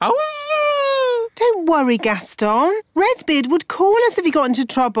Redbeard. Oh! Don't worry, Gaston. Redbeard would call us if he got into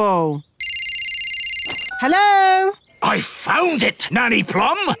trouble. Hello? I found it, Nanny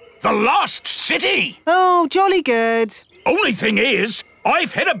Plum. The Lost City. Oh, jolly good. Only thing is,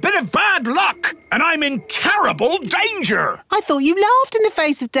 I've hit a bit of bad luck, and I'm in terrible danger. I thought you laughed in the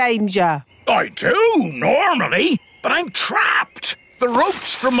face of danger. I do, normally, but I'm trapped. The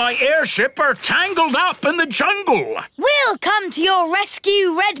ropes from my airship are tangled up in the jungle. We'll come to your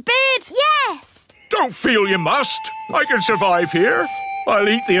rescue, Redbeard. Yes. Don't feel you must. I can survive here. I'll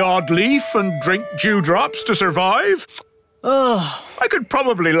eat the odd leaf and drink dewdrops to survive. Ugh. I could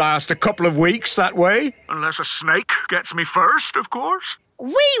probably last a couple of weeks that way. Unless a snake gets me first, of course.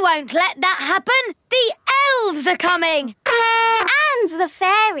 We won't let that happen. The elves are coming. And the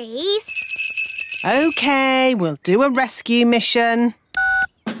fairies. OK, we'll do a rescue mission.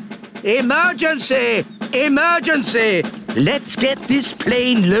 Emergency! Emergency! Let's get this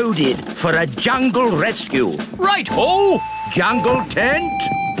plane loaded for a jungle rescue. Right-ho! Jungle tent.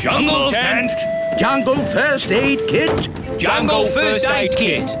 Jungle tent. Jungle first aid kit. Jungle first aid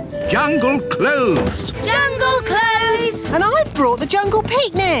kit. Jungle clothes. Jungle clothes. And I've brought the jungle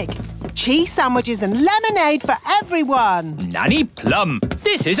picnic. Cheese sandwiches and lemonade for everyone. Nanny Plum,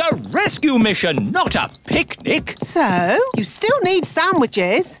 this is a rescue mission, not a picnic. So, you still need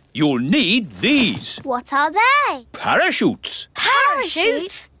sandwiches. You'll need these. What are they? Parachutes.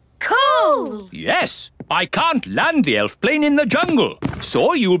 Parachutes? Cool. Yes, I can't land the elf plane in the jungle,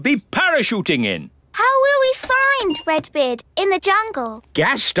 so you'll be parachuting in. How will we find Redbeard in the jungle?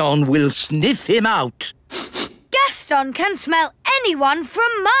 Gaston will sniff him out. Gaston can smell anyone from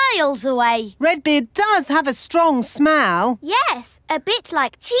miles away. Redbeard does have a strong smell. Yes, a bit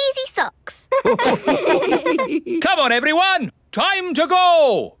like cheesy socks. Come on, everyone. Time to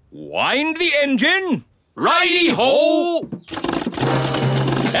go. Wind the engine. Righty-ho.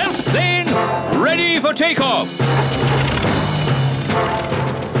 Elf plane, ready for takeoff.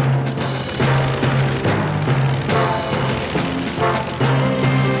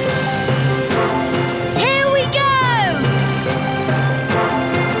 Here we go!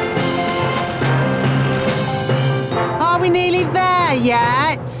 Are we nearly there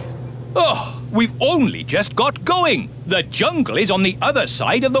yet? Oh, we've only just got going. The jungle is on the other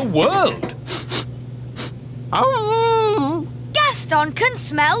side of the world. Oh! Gaston can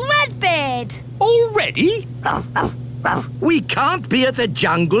smell Redbeard. Already? We can't be at the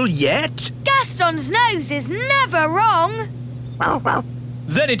jungle yet. Gaston's nose is never wrong.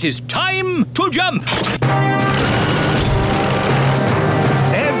 Then it is time to jump.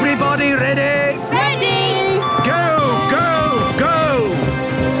 Everybody ready? Ready! Go, go, go!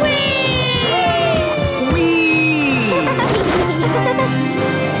 Whee! Whee!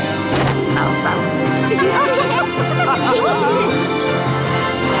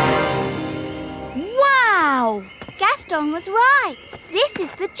 Wow! Gaston was right. This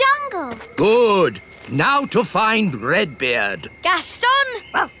is the jungle. Good. Now to find Redbeard. Gaston,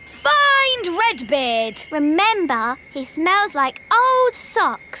 find Redbeard. Remember, he smells like old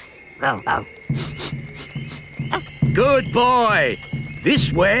socks. Good boy.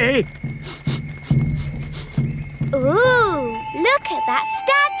 This way. Ooh, look at that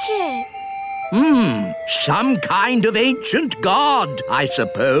statue. Some kind of ancient god, I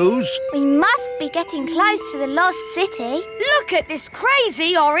suppose. We must be getting close to the lost city. Look at this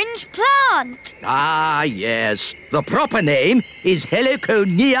crazy orange plant. Ah, yes. The proper name is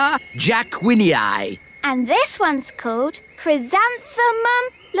Heliconia jacquinii. And this one's called Chrysanthemum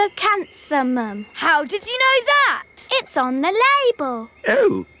leucanthemum. How did you know that? It's on the label.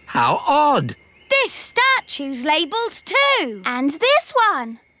 Oh, how odd. This statue's labelled too. And this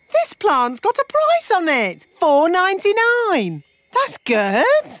one. This plant's got a price on it. $4.99. That's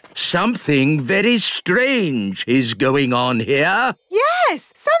good. Something very strange is going on here.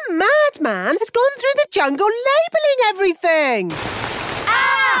 Yes, some madman has gone through the jungle labelling everything.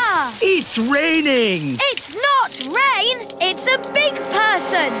 Ah! It's raining. It's not rain. It's a big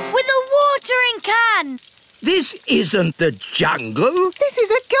person with a watering can. This isn't the jungle. This is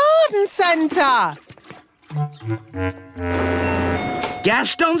a garden centre.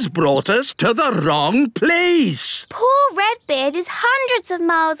 Gaston's brought us to the wrong place. Poor Redbeard is hundreds of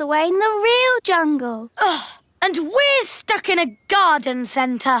miles away in the real jungle. Ugh, and we're stuck in a garden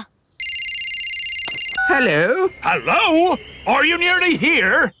centre. Hello? Hello? Are you nearly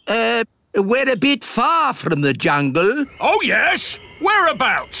here? We're a bit far from the jungle. Oh, yes.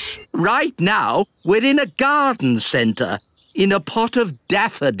 Whereabouts? Right now, we're in a garden centre, in a pot of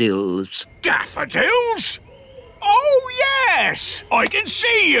daffodils. Daffodils? Oh, yes! I can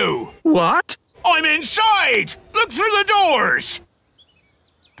see you. What? I'm inside. Look through the doors.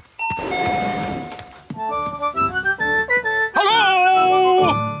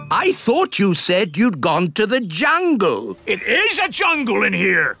 Hello? I thought you said you'd gone to the jungle. It is a jungle in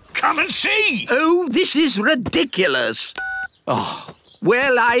here. Come and see. Oh, this is ridiculous. Oh,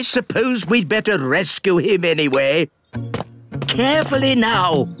 well, I suppose we'd better rescue him anyway. Carefully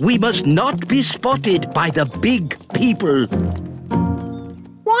now. We must not be spotted by the big people.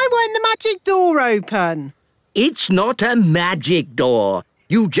 Why won't the magic door open? It's not a magic door.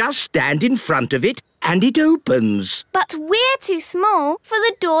 You just stand in front of it and it opens. But we're too small for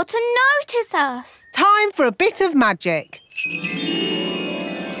the door to notice us. Time for a bit of magic.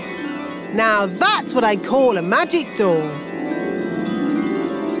 Now that's what I call a magic door.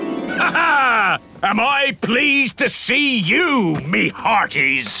 Ha-ha! Am I pleased to see you, me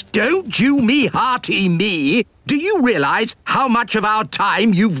hearties? Don't you me hearty me. Do you realise how much of our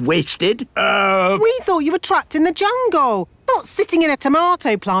time you've wasted? We thought you were trapped in the jungle, not sitting in a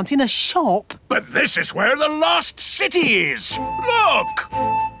tomato plant in a shop. But this is where the lost city is. Look!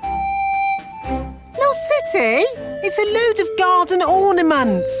 Lost City? It's a load of garden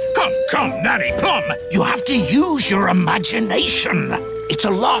ornaments. Come, Nanny Plum. You have to use your imagination. It's a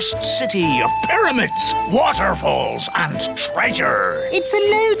lost city of pyramids, waterfalls and treasure. It's a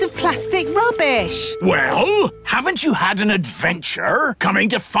load of plastic rubbish. Well, haven't you had an adventure coming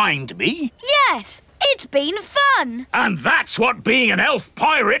to find me? Yes, it's been fun. And that's what being an elf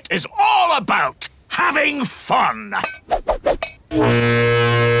pirate is all about. Having fun.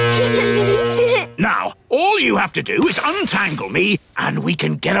 Now, all you have to do is untangle me and we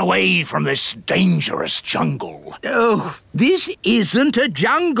can get away from this dangerous jungle. Oh, this isn't a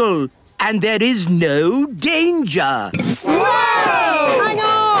jungle and there is no danger. Whoa! Hang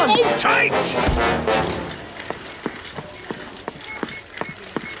on! Hold tight!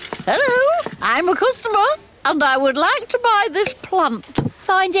 Hello, I'm a customer and I would like to buy this plant.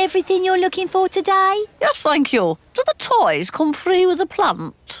 Find everything you're looking for today? Yes, thank you. Do the toys come free with the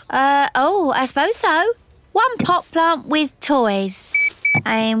plant? I suppose so. One pot plant with toys.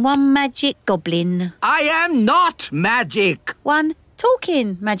 And one magic goblin. I am not magic. One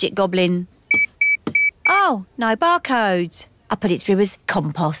talking magic goblin. Oh, no barcode. I put it through as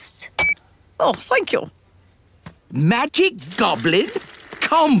compost. Oh, thank you. Magic goblin?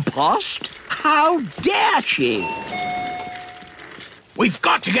 Compost? How dare she? We've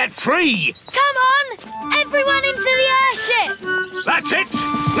got to get free! Come on! Everyone into the airship! That's it!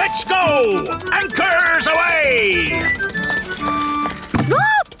 Let's go! Anchors away!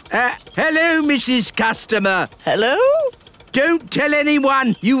 Hello, Mrs. Customer. Hello? Don't tell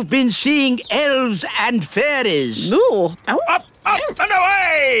anyone you've been seeing elves and fairies. No. Up and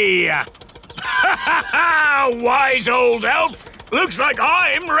away! Ha ha ha! Wise old elf! Looks like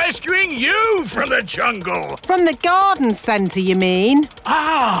I'm rescuing you from the jungle. From the garden centre, you mean?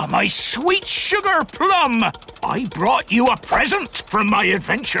 Ah, my sweet sugar plum. I brought you a present from my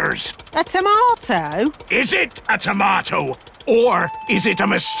adventures. A tomato? Is it a tomato? Or is it a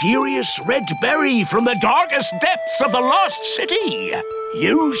mysterious red berry from the darkest depths of the lost city?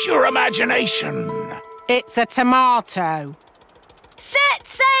 Use your imagination. It's a tomato. Set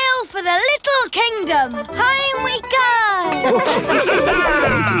sail for the little kingdom. Home we go!